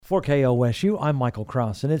For KOSU, I'm Michael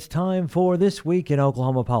Cross, and it's time for This Week in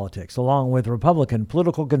Oklahoma Politics, along with Republican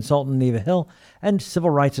political consultant Neva Hill and civil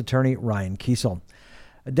rights attorney Ryan Kiesel.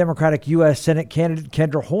 A Democratic U.S. Senate candidate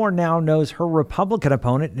Kendra Horn now knows her Republican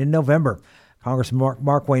opponent in November. Congressman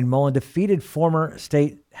Markwayne Mullin defeated former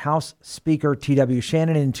State House Speaker T.W.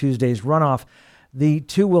 Shannon in Tuesday's runoff. The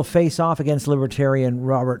two will face off against Libertarian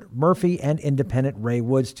Robert Murphy and Independent Ray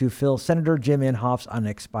Woods to fill Senator Jim Inhofe's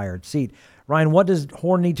unexpired seat. Ryan, what does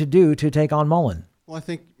Horn need to do to take on Mullin? Well, I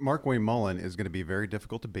think Markwayne Mullin is going to be very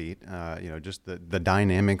difficult to beat. Just the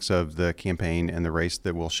dynamics of the campaign and the race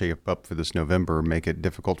that will shape up for this November make it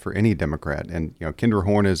difficult for any Democrat. And, Kendra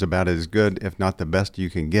Horn is about as good, if not the best you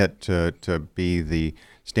can get to be the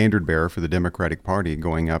standard bearer for the Democratic Party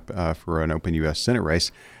going up for an open U.S. Senate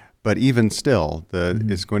race. But even still,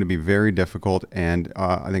 it's going to be very difficult, and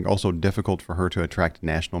I think also difficult for her to attract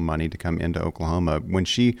national money to come into Oklahoma. When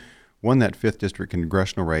she won that 5th District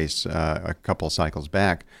congressional race a couple of cycles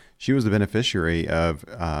back, she was the beneficiary of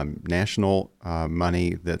national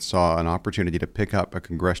money that saw an opportunity to pick up a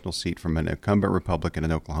congressional seat from an incumbent Republican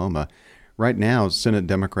in Oklahoma. Right now, Senate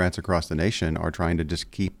Democrats across the nation are trying to just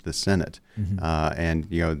keep the Senate, and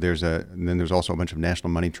there's also a bunch of national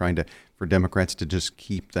money trying for Democrats to just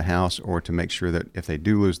keep the House, or to make sure that if they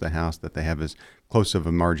do lose the House, that they have as close of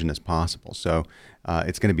a margin as possible. So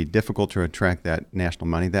it's going to be difficult to attract that national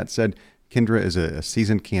money. That said, Kendra is a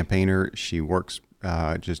seasoned campaigner. She works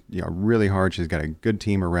really hard. She's got a good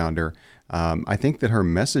team around her. I think that her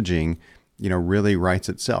messaging really writes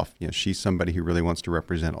itself. She's somebody who really wants to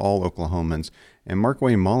represent all Oklahomans. And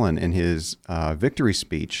Markwayne Mullin, in his victory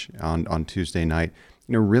speech on Tuesday night,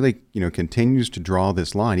 really continues to draw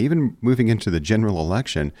this line, even moving into the general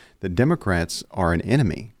election, that Democrats are an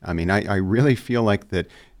enemy. I mean, I really feel like that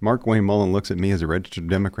Markwayne Mullin looks at me as a registered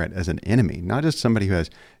Democrat as an enemy, not just somebody who has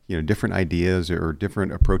different ideas or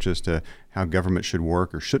different approaches to how government should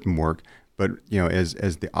work or shouldn't work, but as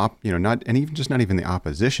the not even the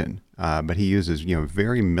opposition, but he uses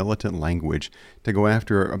very militant language to go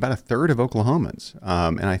after about a third of Oklahomans,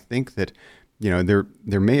 and I think that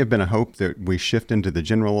there may have been a hope that we shift into the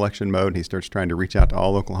general election mode and he starts trying to reach out to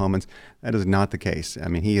all Oklahomans. That is not the case. I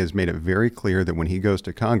mean, he has made it very clear that when he goes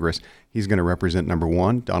to Congress, he's going to represent, number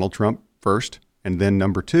one, Donald Trump first, and then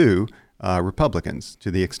number two, Republicans,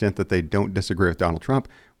 to the extent that they don't disagree with Donald Trump.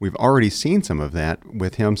 We've already seen some of that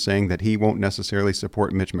with him saying that he won't necessarily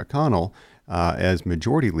support Mitch McConnell as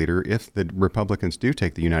majority leader if the Republicans do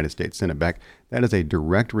take the United States Senate back. That is a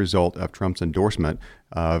direct result of Trump's endorsement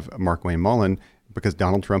of Markwayne Mullin, because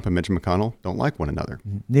Donald Trump and Mitch McConnell don't like one another.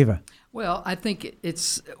 Neva. Well, I think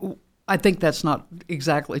that's not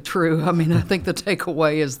exactly true. I mean, I think the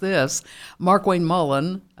takeaway is this. Markwayne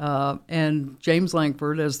Mullin and James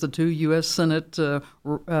Lankford, as the two U.S. Senate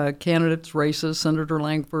candidates races, Senator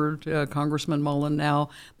Lankford, Congressman Mullin, now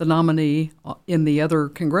the nominee in the other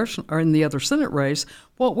Senate race,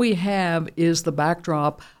 what we have is the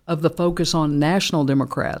backdrop of the focus on national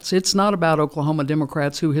Democrats. It's not about Oklahoma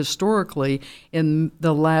Democrats who historically, in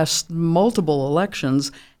the last multiple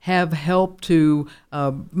elections, have helped to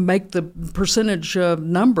make the percentage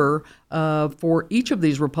number for each of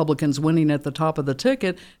these Republicans winning at the top of the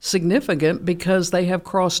ticket significant, because they have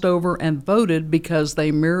crossed over and voted because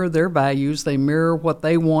they mirror their values, they mirror what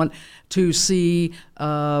they want to see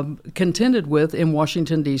contended with in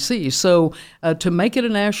Washington, D.C. So to make it a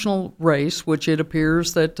national race, which it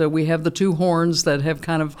appears that we have the two horns that have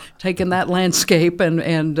kind of taken that landscape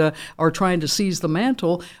and are trying to seize the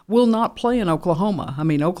mantle, will not play in Oklahoma. I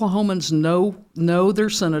mean, Oklahomans know their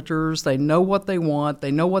senators. They know what they want.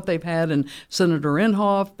 They know what they've had in Senator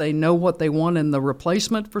Inhofe. They know what they want in the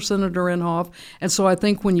replacement for Senator Inhofe. And so I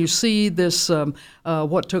think when you see this,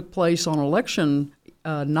 what took place on election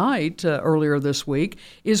night earlier this week,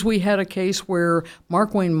 is we had a case where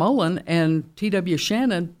Markwayne Mullin and T.W.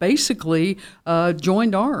 Shannon basically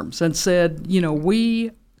joined arms and said,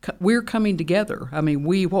 we're coming together. I mean,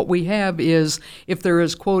 what we have is, if there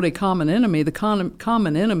is, quote, a common enemy, the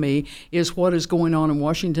common enemy is what is going on in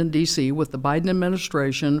Washington, D.C. with the Biden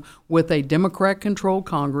administration, with a Democrat-controlled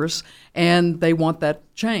Congress, and they want that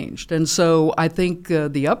changed. And so I think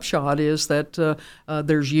the upshot is that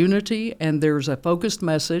there's unity and there's a focused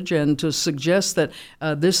message, and to suggest that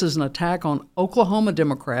this is an attack on Oklahoma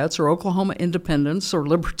Democrats or Oklahoma independents or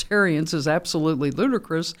libertarians is absolutely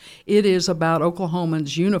ludicrous. It is about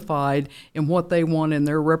Oklahomans unified in what they want in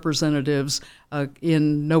their representatives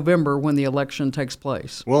in November when the election takes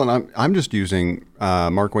place. Well, and I'm just using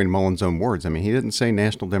Markwayne Mullin's own words. I mean, he didn't say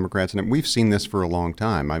national Democrats, and we've seen this for a long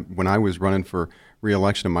time. When I was running for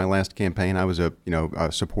re-election in my last campaign, I was a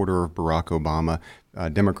supporter of Barack Obama.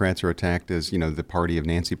 Democrats are attacked as, the party of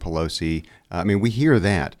Nancy Pelosi. I mean, we hear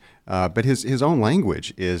that. But his own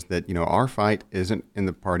language is that, our fight isn't in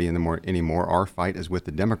the party anymore. Our fight is with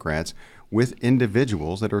the Democrats, with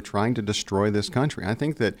individuals that are trying to destroy this country. I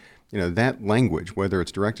think that, that language, whether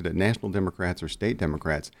it's directed at national Democrats or state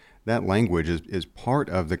Democrats, that language is part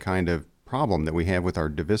of the kind of problem that we have with our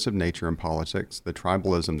divisive nature in politics, the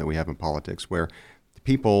tribalism that we have in politics, where the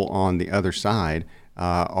people on the other side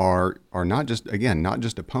are not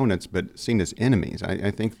just opponents, but seen as enemies. I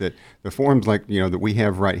think that the forums like that we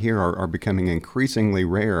have right here are becoming increasingly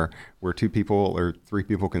rare, where two people or three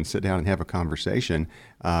people can sit down and have a conversation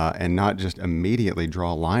and not just immediately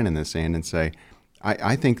draw a line in the sand and say,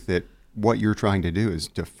 I think that what you're trying to do is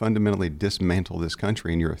to fundamentally dismantle this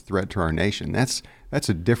country, and you're a threat to our nation. That's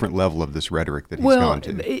a different level of this rhetoric that he's gone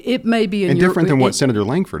to. It may be different than what Senator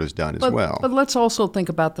Lankford has done as well. But let's also think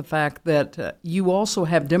about the fact that you also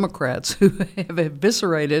have Democrats who have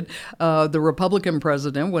eviscerated the Republican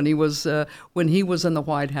president when he was in the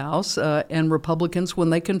White House, and Republicans when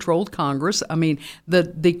they controlled Congress. I mean,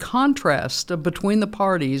 the contrast between the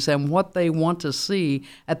parties and what they want to see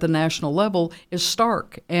at the national level is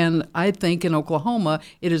stark. And I think in Oklahoma,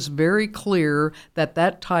 it is very clear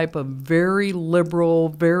that type of very liberal,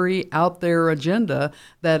 very out there agenda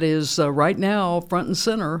that is right now front and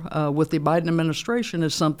center with the Biden administration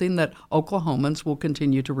is something that Oklahomans will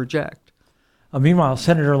continue to reject. Meanwhile,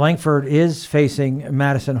 Senator Lankford is facing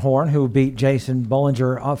Madison Horn, who beat Jason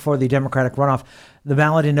Bollinger for the Democratic runoff. The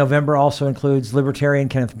ballot in November also includes Libertarian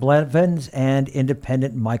Kenneth Blevins and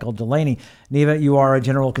Independent Michael Delaney. Neva, you are a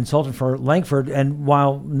general consultant for Lankford, and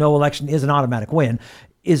while no election is an automatic win,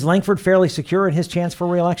 is Lankford fairly secure in his chance for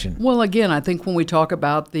re-election? Well, again, I think when we talk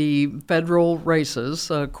about the federal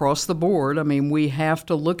races across the board, I mean, we have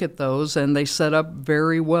to look at those, and they set up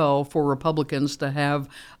very well for Republicans to have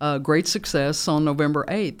great success on November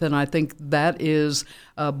 8th. And I think that is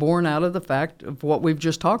born out of the fact of what we've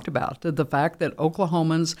just talked about, the fact that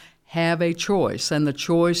Oklahomans have a choice, and the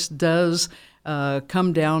choice does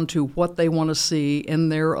come down to what they want to see in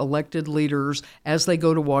their elected leaders as they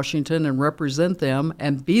go to Washington and represent them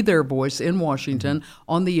and be their voice in Washington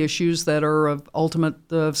on the issues that are of ultimate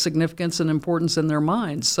significance and importance in their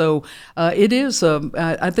minds. So it is,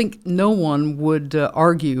 I think no one would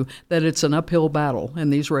argue that it's an uphill battle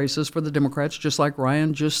in these races for the Democrats, just like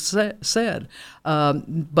Ryan just said.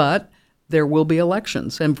 But there will be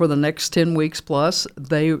elections, and for the next 10 weeks plus,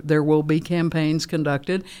 there will be campaigns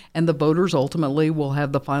conducted, and the voters ultimately will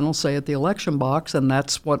have the final say at the election box, and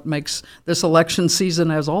that's what makes this election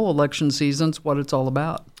season, as all election seasons, what it's all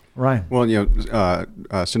about. Right. Well,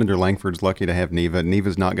 Senator Lankford's lucky to have Neva.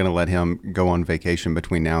 Neva's not going to let him go on vacation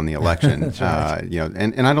between now and the election. That's right.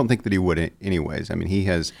 And I don't think that he would anyways. I mean, he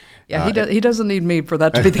has. Yeah, he doesn't need me for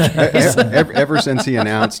that to be the case. ever since he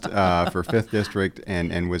announced for 5th District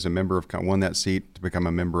and was a member of, won that seat to become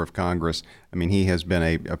a member of Congress, I mean, he has been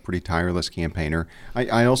a pretty tireless campaigner.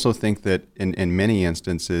 I also think that in many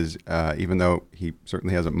instances, even though he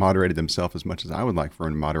certainly hasn't moderated himself as much as I would like for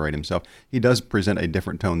him to moderate himself, he does present a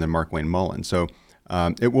different tone than Markwayne Mullin. So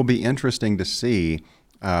it will be interesting to see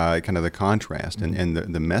kind of the contrast and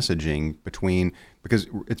the messaging between, because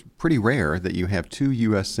it's pretty rare that you have two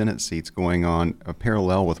U.S. Senate seats going on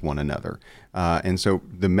parallel with one another. And so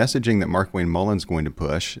the messaging that Markwayne Mullin's going to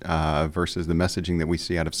push versus the messaging that we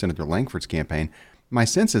see out of Senator Lankford's campaign, my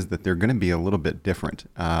sense is that they're going to be a little bit different,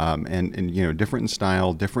 and different in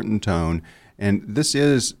style, different in tone. And this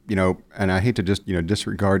is, and I hate to just,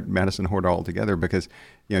 disregard Madison Horn altogether, because,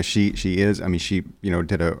 she is, I mean, she,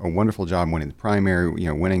 did a wonderful job winning the primary,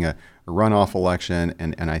 winning a runoff election.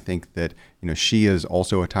 And I think that, she is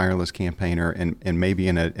also a tireless campaigner, and maybe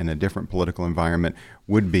in a different political environment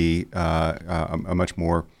would be a much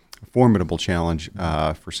more formidable challenge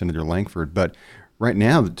for Senator Lankford. But right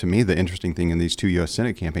now, to me, the interesting thing in these two U.S.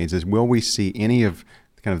 Senate campaigns is, will we see any of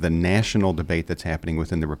kind of the national debate that's happening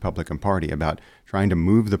within the Republican Party about trying to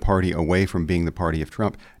move the party away from being the party of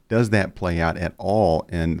Trump? Does that play out at all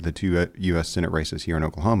in the two U.S. Senate races here in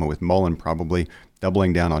Oklahoma, with Mullin probably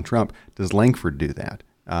doubling down on Trump? Does Lankford do that?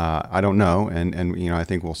 I don't know, and I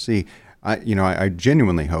think we'll see. I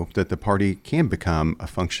genuinely hope that the party can become a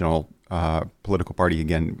functional political party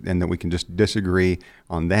again, and that we can just disagree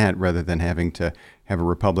on that rather than having to have a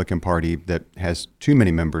Republican Party that has too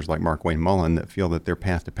many members like Markwayne Mullin that feel that their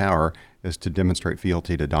path to power is to demonstrate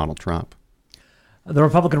fealty to Donald Trump. The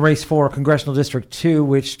Republican race for Congressional District 2,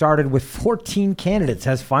 which started with 14 candidates,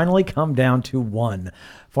 has finally come down to one.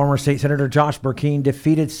 Former State Senator Josh Burkeen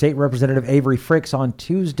defeated State Representative Avery Fricks on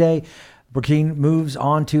Tuesday. Burkine moves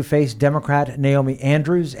on to face Democrat Naomi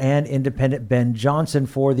Andrews and Independent Ben Johnson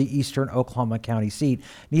for the eastern Oklahoma County seat.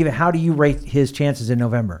 Neva, how do you rate his chances in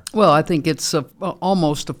November? Well, I think it's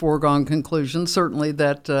almost a foregone conclusion, certainly,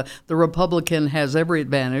 that the Republican has every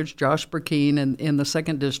advantage. Josh Burkine in the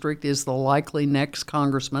 2nd District is the likely next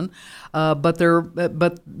congressman. But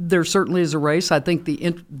there certainly is a race. I think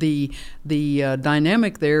the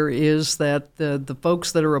dynamic there is that the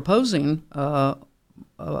folks that are opposing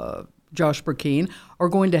Josh Burkine are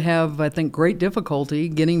going to have, I think, great difficulty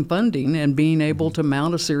getting funding and being able to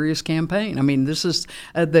mount a serious campaign. I mean, this is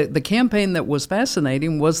the campaign that was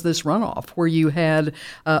fascinating was this runoff where you had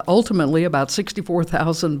ultimately about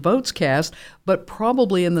 64,000 votes cast, but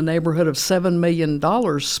probably in the neighborhood of $7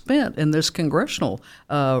 million spent in this congressional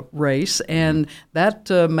race, and that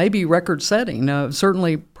may be record-setting.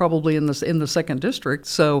 Certainly, probably in the 2nd District.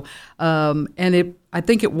 So, I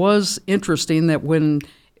think it was interesting that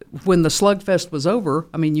when the slugfest was over,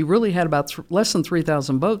 I mean, you really had about less than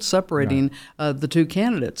 3,000 votes separating the two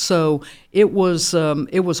candidates. So it was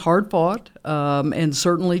hard fought, and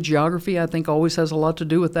certainly geography, I think, always has a lot to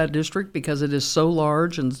do with that district because it is so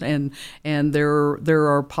large, and there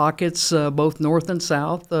are pockets both north and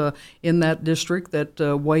south in that district that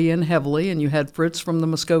weigh in heavily. And you had Fritz from the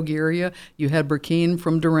Muskogee area, you had Burkine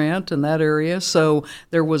from Durant in that area. So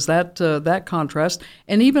there was that contrast,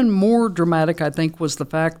 and even more dramatic, I think, was the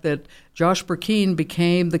fact that Josh Burkine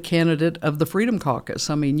became the candidate of the Freedom Caucus.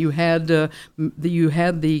 I mean, you had the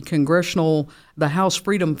House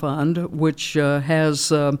Freedom Fund, which has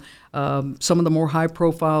some of the more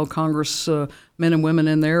high-profile congressmen and women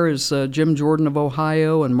in there is Jim Jordan of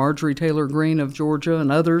Ohio and Marjorie Taylor Greene of Georgia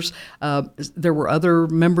and others. There were other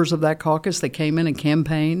members of that caucus that came in and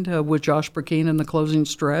campaigned with Josh Burkine in the closing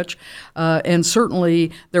stretch. And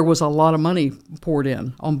certainly there was a lot of money poured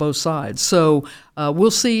in on both sides. So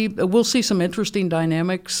we'll see some interesting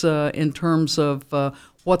dynamics in terms of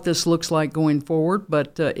what this looks like going forward,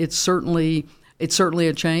 but it's certainly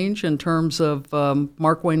a change in terms of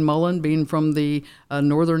Markwayne Mullin being from the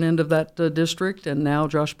northern end of that district, and now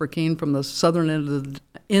Josh Burkine from the southern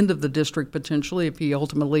end of the district potentially if he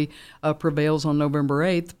ultimately prevails on November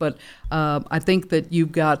 8th. But I think that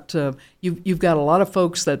you've got a lot of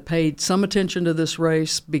folks that paid some attention to this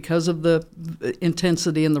race because of the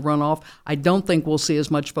intensity in the runoff. I don't think we'll see as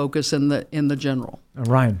much focus in the general.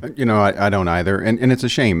 Ryan. I don't either, and it's a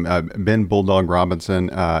shame. Ben Bulldog Robinson,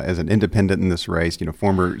 as an independent in this race,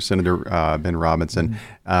 former Senator Ben Robinson,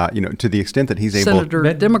 to the extent that he's able,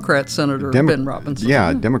 Democratic Senator Ben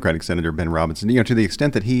Robinson, Democratic Senator Ben Robinson, to the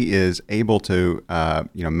extent that he is able to,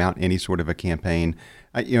 mount any sort of a campaign,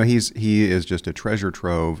 he is just a treasure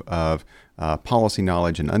trove of policy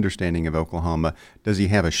knowledge and understanding of Oklahoma. Does he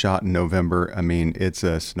have a shot in November? I mean, it's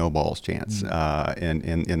a snowball's chance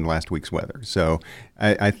in last week's weather. So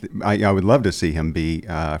I would love to see him be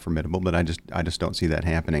formidable, but I just don't see that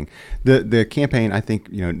happening. The campaign, I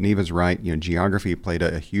think, Neva's right. Geography played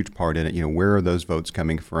a huge part in it. Where are those votes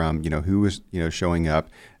coming from? Who is showing up?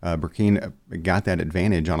 Burkine got that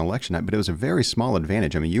advantage on election night, but it was a very small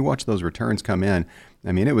advantage. I mean, you watch those returns come in.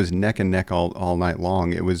 I mean, it was neck and neck all night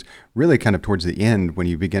long. It was really kind of towards the end when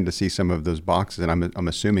you begin to see some of those boxes, and I'm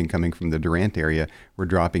assuming coming from the Durant area, were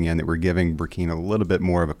dropping in that were giving Burkine a little bit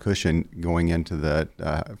more of a cushion going into the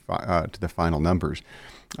to the final numbers.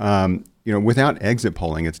 Without exit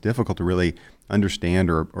polling, it's difficult to really understand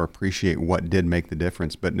or appreciate what did make the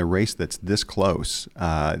difference. But in a race that's this close,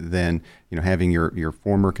 then having your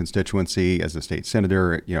former constituency as a state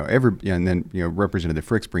senator, and then Representative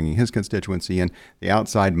Fricks bringing his constituency in, the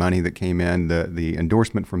outside money that came in, the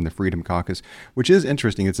endorsement from the Freedom Caucus, which is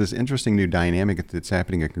interesting. It's this interesting new dynamic that's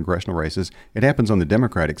happening in congressional races. It happens on the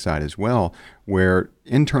Democratic side as well, where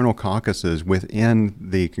internal caucuses within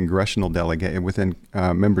the congressional delegate, within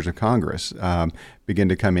members of Congress, begin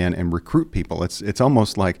to come in and recruit people. It's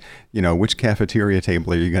almost like, which cafeteria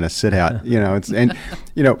table are you going to sit at?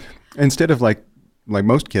 Instead of like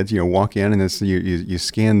most kids, walk in and you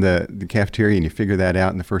scan the cafeteria and you figure that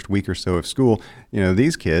out in the first week or so of school.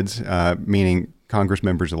 These kids, meaning Congress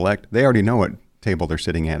members elect, they already know what table they're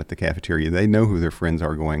sitting at the cafeteria. They know who their friends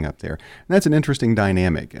are going up there. And that's an interesting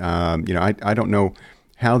dynamic. I don't know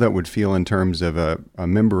how that would feel in terms of a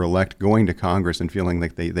member-elect going to Congress and feeling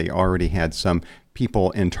like they already had some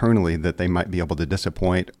people internally that they might be able to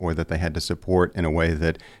disappoint or that they had to support in a way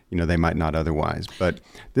that they might not otherwise. But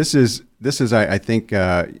this is I think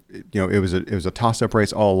it was a toss-up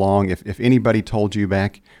race all along. If anybody told you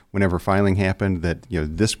back whenever filing happened that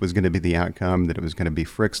this was going to be the outcome, that it was going to be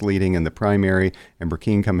Fricks leading in the primary and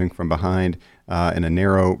Burkine coming from behind and a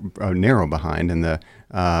narrow behind in the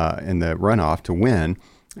runoff to win,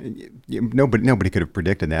 Nobody could have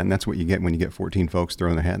predicted that, and that's what you get when you get 14 folks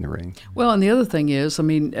throwing their hat in the ring. Well, and the other thing is, I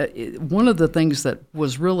mean, one of the things that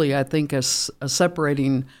was really, I think, a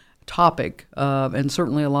separating topic, and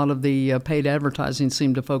certainly a lot of the paid advertising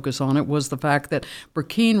seemed to focus on it, was the fact that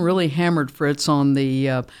Burkine really hammered Fritz on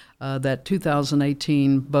the that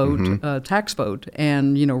 2018 vote, tax vote,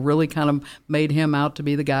 and really kind of made him out to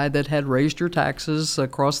be the guy that had raised your taxes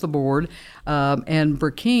across the board. And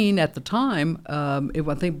Burkine at the time,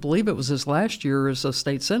 believe it was his last year as a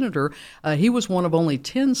state senator, he was one of only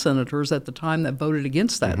 10 senators at the time that voted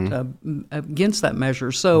against that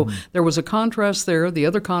measure. So there was a contrast there. The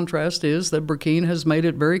other contrast is that Burkine has made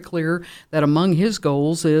it very clear that among his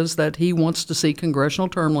goals is that he wants to see congressional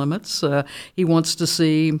term limits. He wants to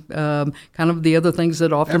see kind of the other things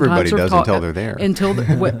that oftentimes everybody does until they're there.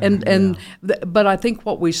 But I think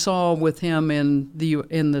what we saw with him in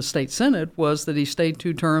the state senate was that he stayed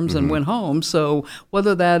 2 terms and went home. So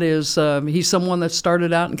whether that is he's someone that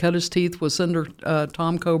started out and cut his teeth with Senator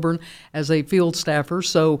Tom Coburn as a field staffer,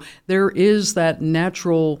 so there is that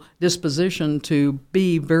natural disposition to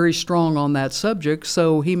be very strong on that subject.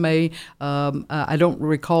 So he may. I don't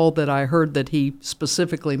recall that I heard that he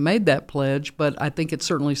specifically made that pledge, but I think it's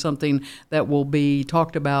certainly something that will be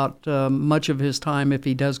talked about much of his time if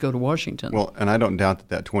he does go to Washington. Well, and I don't doubt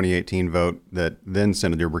that 2018 vote that then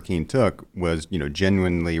Senator Burkine took was,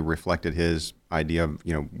 genuinely reflected his idea of,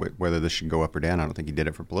 whether this should go up or down. I don't think he did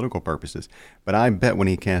it for political purposes. But I bet when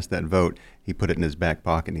he cast that vote, he put it in his back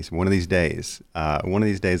pocket and he said, one of these days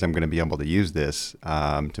I'm going to be able to use this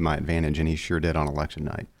to my advantage. And he sure did on election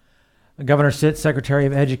night. Governor Stitt, Secretary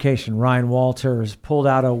of Education Ryan Walters pulled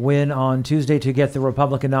out a win on Tuesday to get the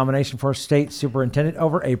Republican nomination for state superintendent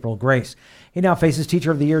over April Grace. He now faces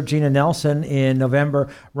Teacher of the Year Gina Nelson in November.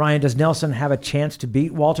 Ryan, does Nelson have a chance to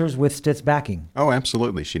beat Walters with Stitt's backing? Oh,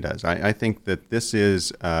 absolutely she does. I think that this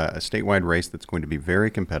is a statewide race that's going to be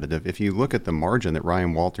very competitive. If you look at the margin that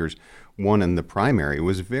Ryan Walters won in the primary, it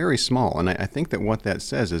was very small. And I think that what that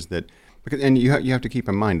says is that, and you have to keep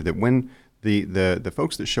in mind that when the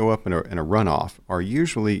folks that show up in a runoff are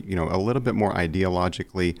usually, a little bit more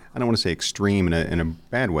ideologically, I don't want to say extreme in a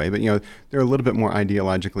bad way, but, they're a little bit more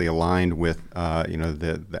ideologically aligned with,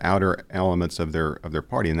 the outer elements of their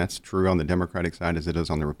party. And that's true on the Democratic side as it is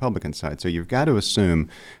on the Republican side. So you've got to assume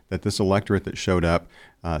that this electorate that showed up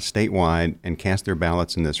statewide and cast their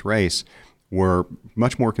ballots in this race were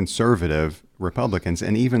much more conservative Republicans.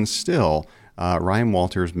 And even still, Ryan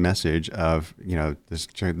Walters' message of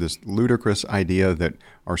this ludicrous idea that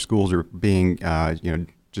our schools are being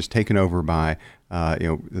just taken over by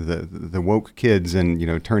the woke kids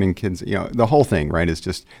and turning kids, the whole thing, right? It's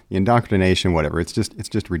just the indoctrination, whatever. It's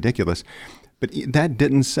just ridiculous. But that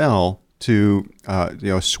didn't sell to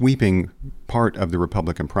a sweeping part of the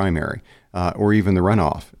Republican primary or even the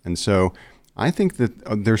runoff. And so I think that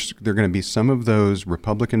there are going to be some of those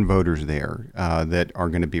Republican voters there that are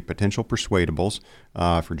going to be potential persuadables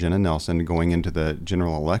for Gina Nelson going into the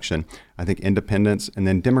general election. I think independents and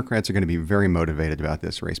then Democrats are going to be very motivated about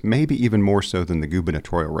this race, maybe even more so than the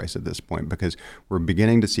gubernatorial race at this point, because we're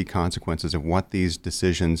beginning to see consequences of what these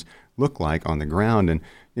decisions look like on the ground. And,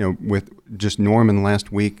 with just Norman last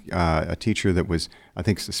week, a teacher that was, I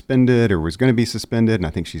think, suspended or was going to be suspended, and I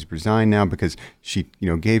think she's resigned now because she,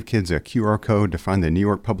 gave kids a QR code to find the New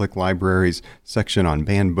York Public Library's section on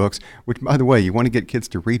banned books, which, by the way, you want to get kids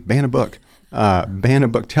to read, ban a book. Ban a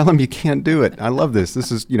book. Tell them you can't do it. I love this. This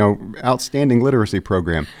is, outstanding literacy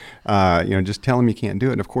program. Just tell them you can't do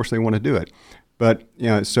it. And of course they want to do it. But,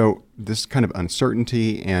 so this kind of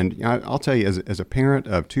uncertainty, and I'll tell you, as a parent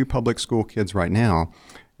of 2 public school kids right now,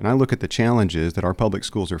 and I look at the challenges that our public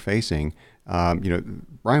schools are facing,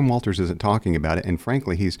 Ryan Walters isn't talking about it. And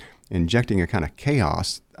frankly, he's injecting a kind of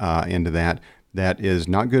chaos into that is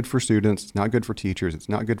not good for students. It's not good for teachers. It's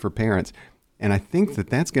not good for parents. And I think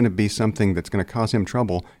that that's going to be something that's going to cause him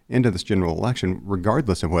trouble into this general election,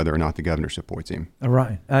 regardless of whether or not the governor supports him. All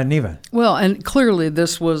right. Neva. Well, and clearly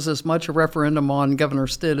this was as much a referendum on Governor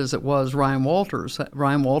Stitt as it was Ryan Walters.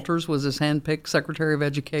 Ryan Walters was his handpicked Secretary of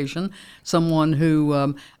Education, someone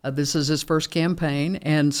who this is his first campaign,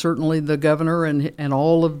 and certainly the governor and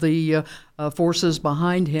all of the forces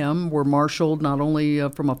behind him were marshaled not only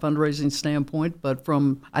from a fundraising standpoint, but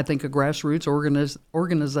from, I think, a grassroots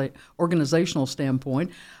organizational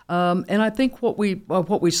standpoint. And I think what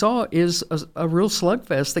we saw is a real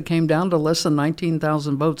slugfest that came down to less than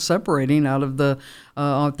 19,000 votes separating out of the,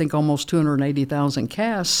 I think, almost 280,000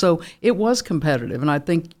 casts. So it was competitive. And I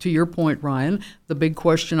think, to your point, Ryan, the big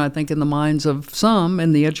question, I think, in the minds of some,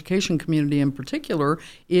 in the education community in particular,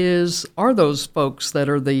 is, are those folks that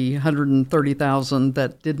are the 130 30,000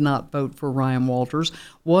 that did not vote for Ryan Walters.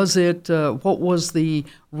 Was it, what was the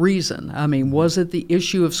reason? I mean, was it the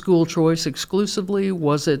issue of school choice exclusively?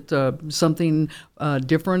 Was it something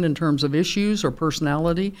different in terms of issues or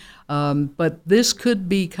personality? But this could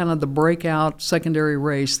be kind of the breakout secondary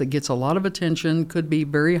race that gets a lot of attention, could be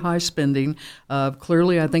very high spending.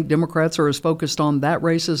 Clearly, I think Democrats are as focused on that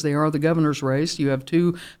race as they are the governor's race. You have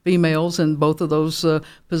two females in both of those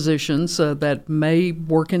positions that may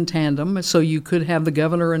work in tandem. So you could have the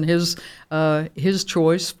governor and his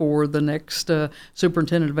choice for the next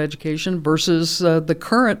superintendent of education versus the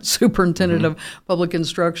current superintendent of public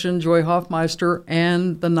instruction, Joy Hoffmeister,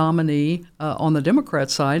 and the nominee on the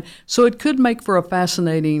Democrat side. So it could make for a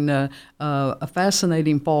fascinating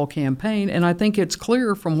fall campaign. And I think it's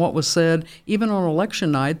clear from what was said, even on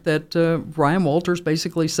election night, that Ryan Walters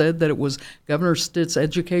basically said that it was Governor Stitt's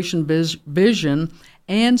education vision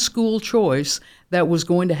and school choice that was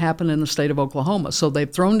going to happen in the state of Oklahoma. So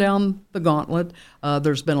they've thrown down the gauntlet.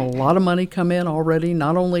 There's been a lot of money come in already,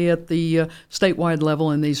 not only at the statewide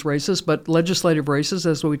level in these races, but legislative races,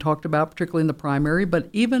 as we talked about, particularly in the primary, but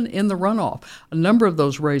even in the runoff. A number of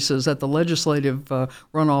those races at the legislative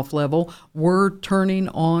runoff level were turning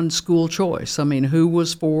on school choice. I mean, who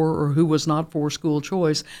was for or who was not for school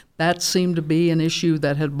choice? That seemed to be an issue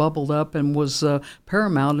that had bubbled up and was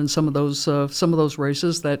paramount in some of those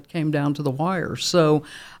races that came down to the wire. So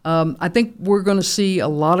I think we're going to see a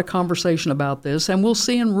lot of conversation about this, and we'll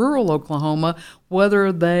see in rural Oklahoma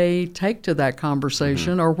whether they take to that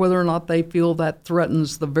conversation or whether or not they feel that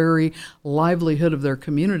threatens the very livelihood of their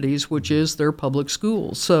communities, which is their public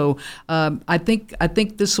schools. So I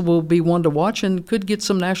think this will be one to watch and could get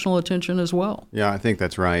some national attention as well. Yeah, I think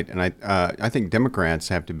that's right. And I think Democrats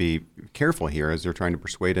have to be careful here as they're trying to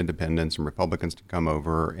persuade independents and Republicans to come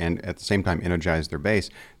over and at the same time energize their base,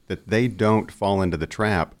 that they don't fall into the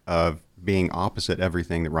trap of being opposite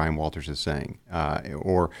everything that Ryan Walters is saying,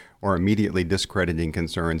 or immediately discrediting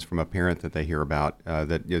concerns from a parent that they hear about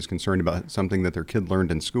that is concerned about something that their kid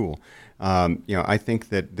learned in school. I think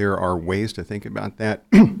that there are ways to think about that,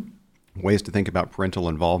 ways to think about parental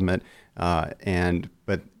involvement,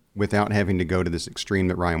 but without having to go to this extreme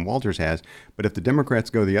that Ryan Walters has. But if the Democrats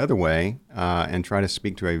go the other way and try to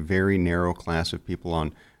speak to a very narrow class of people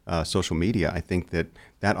on social media, I think that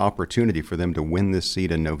opportunity for them to win this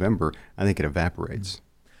seat in November, I think it evaporates.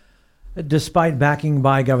 Despite backing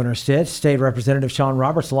by Governor Stitt, State Representative Sean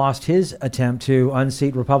Roberts lost his attempt to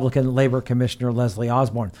unseat Republican Labor Commissioner Leslie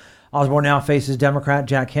Osborne. Osborne now faces Democrat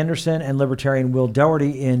Jack Henderson and Libertarian Will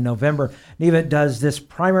Dougherty in November. Neva, does this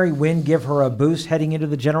primary win give her a boost heading into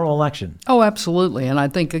the general election? Oh, absolutely. And I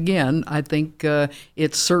think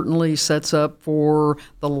it certainly sets up for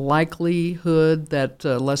the likelihood that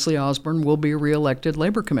Leslie Osborne will be reelected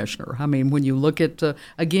Labor Commissioner. I mean, when you look at,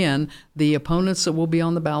 again, the opponents that will be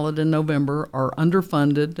on the ballot in November are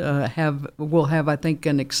underfunded, will have, I think,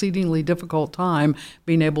 an exceedingly difficult time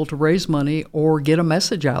being able to raise money or get a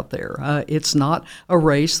message out there. It's not a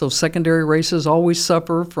race. Those secondary races always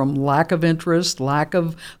suffer from lack of interest, lack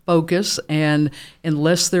of focus, and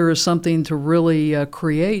unless there is something to really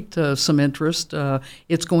create some interest,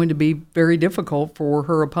 it's going to be very difficult for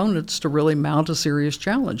her opponents to really mount a serious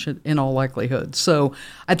challenge in all likelihood. So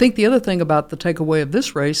I think the other thing about the takeaway of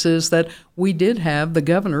this race is that we did have the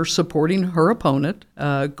governor supporting her opponent,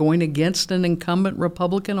 going against an incumbent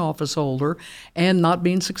Republican office holder and not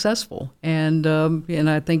being successful. And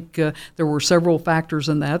I think there were several factors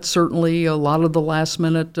in that. Certainly a lot of the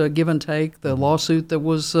last-minute give and take, the lawsuit that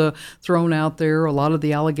was thrown out there, a lot of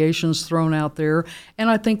the allegations thrown out there. And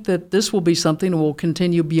I think that this will be something that will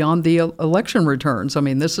continue beyond the election returns. I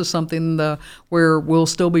mean, this is something where we'll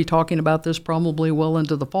still be talking about this probably well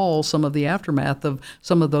into the fall, some of the aftermath of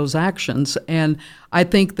some of those actions. And I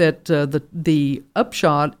think that the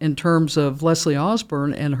upshot in terms of Leslie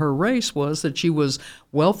Osborne and her race was that she was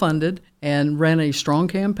well-funded and ran a strong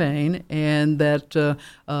campaign, and that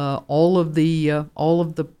all of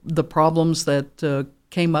the problems that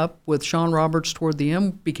came up with Sean Roberts toward the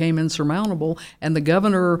end became insurmountable, and the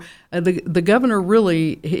governor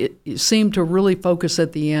really seemed to really focus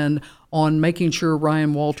at the end on making sure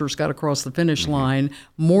Ryan Walters got across the finish line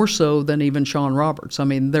more so than even Sean Roberts. I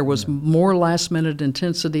mean, there was more last-minute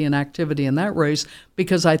intensity and activity in that race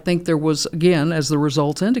because I think there was, again, as the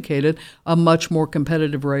results indicated, a much more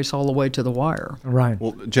competitive race all the way to the wire. Right.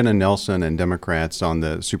 Well, Jenna Nelson and Democrats on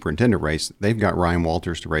the superintendent race, they've got Ryan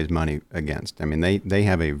Walters to raise money against. I mean, they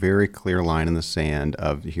have a very clear line in the sand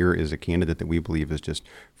of here is a candidate that we believe is just,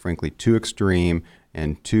 frankly, too extreme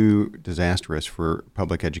and too disastrous for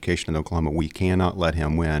public education in Oklahoma. We cannot let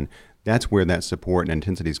him win. That's where that support and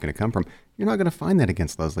intensity is going to come from. You're not going to find that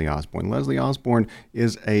against Leslie Osborne. Leslie Osborne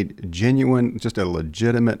is a genuine, just a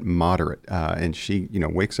legitimate moderate, and she,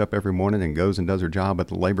 wakes up every morning and goes and does her job at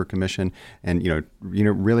the Labor Commission, and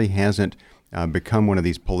really hasn't become one of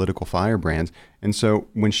these political firebrands. And so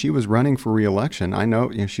when she was running for re-election, I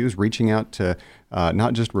know she was reaching out to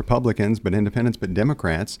not just Republicans, but independents, but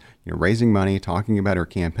Democrats, raising money, talking about her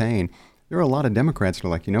campaign. There are a lot of Democrats that are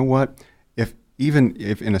like, you know what, even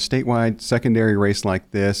if in a statewide secondary race like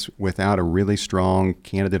this, without a really strong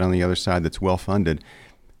candidate on the other side that's well-funded,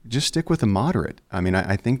 just stick with a moderate. I mean,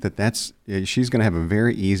 I think she's going to have a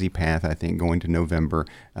very easy path, I think, going to November.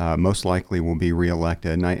 Most likely will be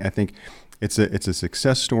reelected. And I think it's a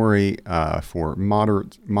success story for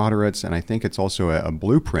moderates, and I think it's also a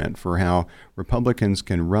blueprint for how Republicans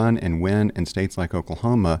can run and win in states like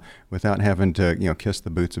Oklahoma without having to kiss the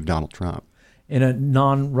boots of Donald Trump. In a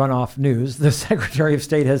non-runoff news, the Secretary of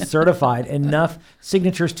State has certified enough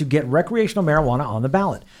signatures to get recreational marijuana on the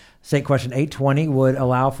ballot. State Question 820 would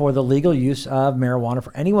allow for the legal use of marijuana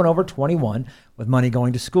for anyone over 21, with money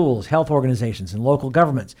going to schools, health organizations, and local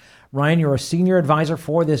governments. Ryan, you're a senior advisor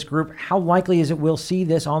for this group. How likely is it we'll see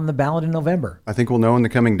this on the ballot in November? I think we'll know in the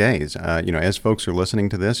coming days. As folks are listening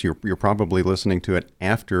to this, you're probably listening to it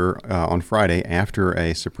on Friday, after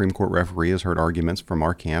a Supreme Court referee has heard arguments from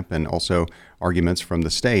our camp and also arguments from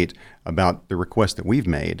the state about the request that we've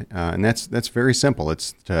made. And that's very simple.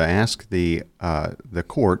 It's to ask the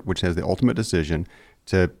court, which has the ultimate decision,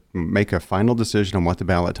 to make a final decision on what the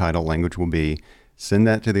ballot title language will be, send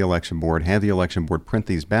that to the election board, have the election board print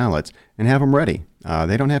these ballots, and have them ready.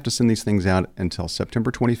 They don't have to send these things out until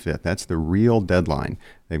September 25th. That's the real deadline.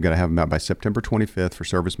 They've got to have them out by September 25th for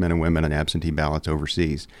servicemen and women and absentee ballots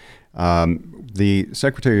overseas. The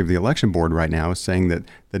secretary of the election board right now is saying that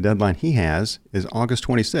the deadline he has is August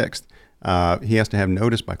 26th. He has to have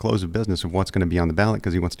notice by close of business of what's going to be on the ballot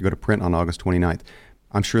because he wants to go to print on August 29th.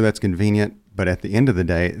 I'm sure that's convenient, but at the end of the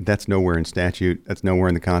day, that's nowhere in statute. That's nowhere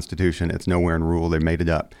in the Constitution. It's nowhere in rule. They made it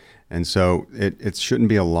up. And so it shouldn't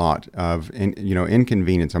be a lot of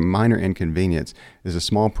inconvenience. A minor inconvenience is a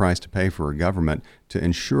small price to pay for a government to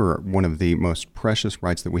ensure one of the most precious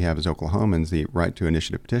rights that we have as Oklahomans, the right to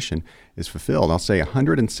initiative petition, is fulfilled. I'll say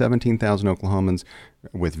 117,000 Oklahomans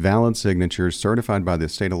with valid signatures certified by the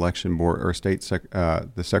state election board or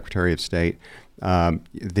the Secretary of State.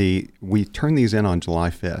 We turned these in on July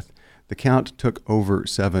 5th. The count took over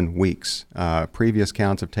 7 weeks. Previous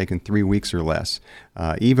counts have taken 3 weeks or less.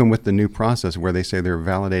 Even with the new process where they say they're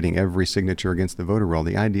validating every signature against the voter roll,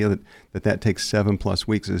 the idea that takes 7+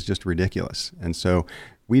 weeks is just ridiculous. And so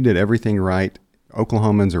we did everything right.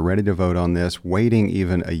 Oklahomans are ready to vote on this. Waiting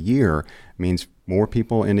even a year means more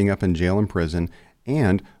people ending up in jail and prison,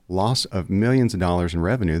 and loss of millions of dollars in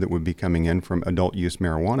revenue that would be coming in from adult use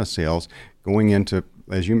marijuana sales going into,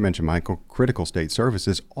 as you mentioned, Michael, critical state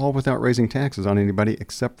services, all without raising taxes on anybody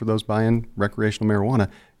except for those buying recreational marijuana,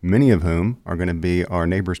 many of whom are going to be our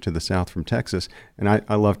neighbors to the south from Texas. And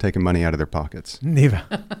I love taking money out of their pockets. Neva.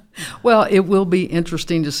 Well, it will be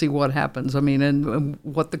interesting to see what happens. I mean, and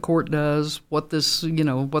what the court does, what this,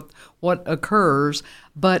 what occurs.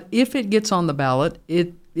 But if it gets on the ballot,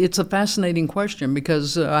 it's a fascinating question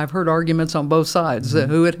because I've heard arguments on both sides,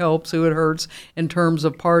 who it helps, who it hurts, in terms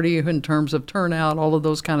of party, in terms of turnout, all of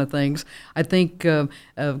those kind of things. I think kind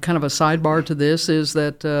of a sidebar to this is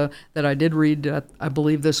that I did read, I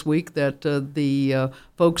believe this week, that the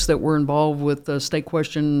folks that were involved with State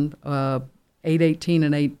Question 818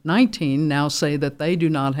 and 819 now say that they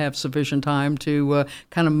do not have sufficient time to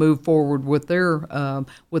kind of move forward with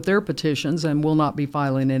their petitions and will not be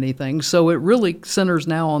filing anything. So it really centers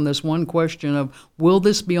now on this one question of, will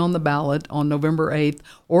this be on the ballot on November 8th,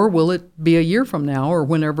 or will it be a year from now, or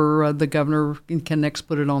whenever the governor can next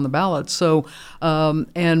put it on the ballot? So,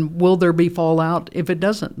 and will there be fallout if it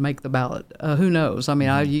doesn't make the ballot? Who knows? I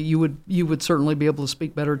mean, you would certainly be able to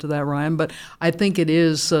speak better to that, Ryan. But I think it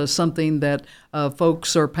is something that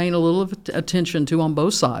folks are paying a little attention to on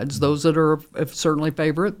both sides. Those that are certainly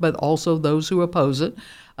favor it, but also those who oppose it.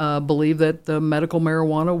 Believe that medical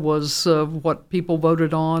marijuana was what people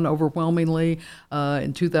voted on overwhelmingly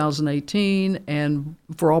in 2018, and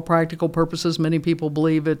for all practical purposes, many people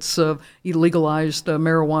believe it's legalized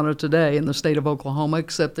marijuana today in the state of Oklahoma,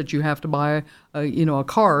 except that you have to buy a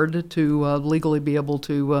card to legally be able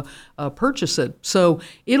to purchase it. So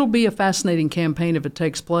it'll be a fascinating campaign if it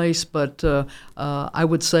takes place, but I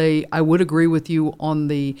would say I would agree with you on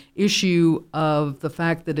the issue of the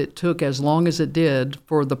fact that it took as long as it did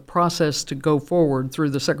for the process to go forward through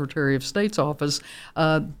the Secretary of State's office,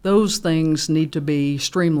 those things need to be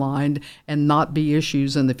streamlined and not be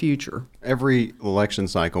issues in the future. Every election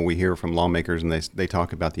cycle, we hear from lawmakers, and they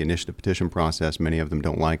talk about the initiative petition process. Many of them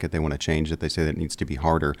don't like it. They want to change it. They say that it needs to be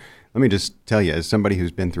harder. Let me just tell you, as somebody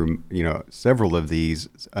who's been through several of these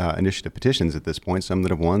initiative petitions at this point, some that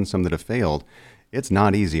have won, some that have failed, it's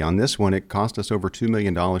not easy. On this one, it cost us over $2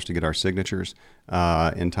 million to get our signatures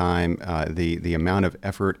in time. The amount of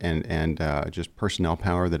effort and just personnel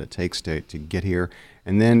power that it takes to get here.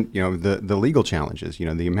 And then, the legal challenges,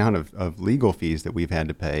 the amount of legal fees that we've had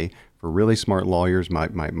to pay for really smart lawyers.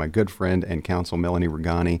 My good friend and counsel, Melanie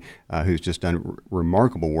Regani, who's just done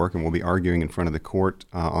remarkable work and will be arguing in front of the court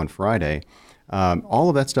on Friday. All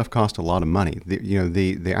of that stuff costs a lot of money.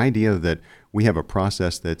 The idea that we have a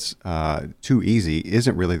process that's too easy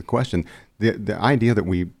isn't really the question. The idea that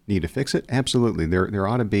we need to fix it, absolutely. There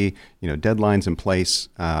ought to be deadlines in place.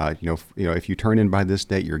 If you turn in by this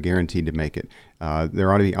date, you're guaranteed to make it.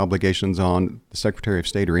 There ought to be obligations on the Secretary of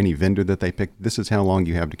State or any vendor that they pick. This is how long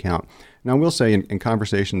you have to count. Now, I will say in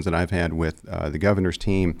conversations that I've had with the governor's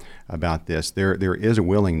team about this, there is a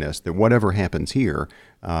willingness that whatever happens here,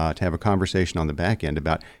 to have a conversation on the back end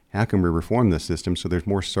about how can we reform this system so there's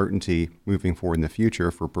more certainty moving forward in the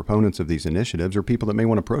future for proponents of these initiatives or people that may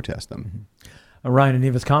want to protest them. Ryan and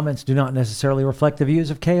Eva's comments do not necessarily reflect the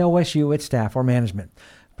views of KOSU, its staff, or management.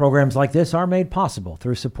 Programs like this are made possible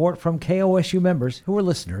through support from KOSU members who are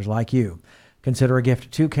listeners like you. Consider a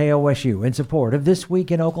gift to KOSU in support of This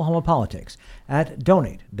Week in Oklahoma Politics at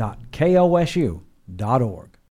donate.kosu.org.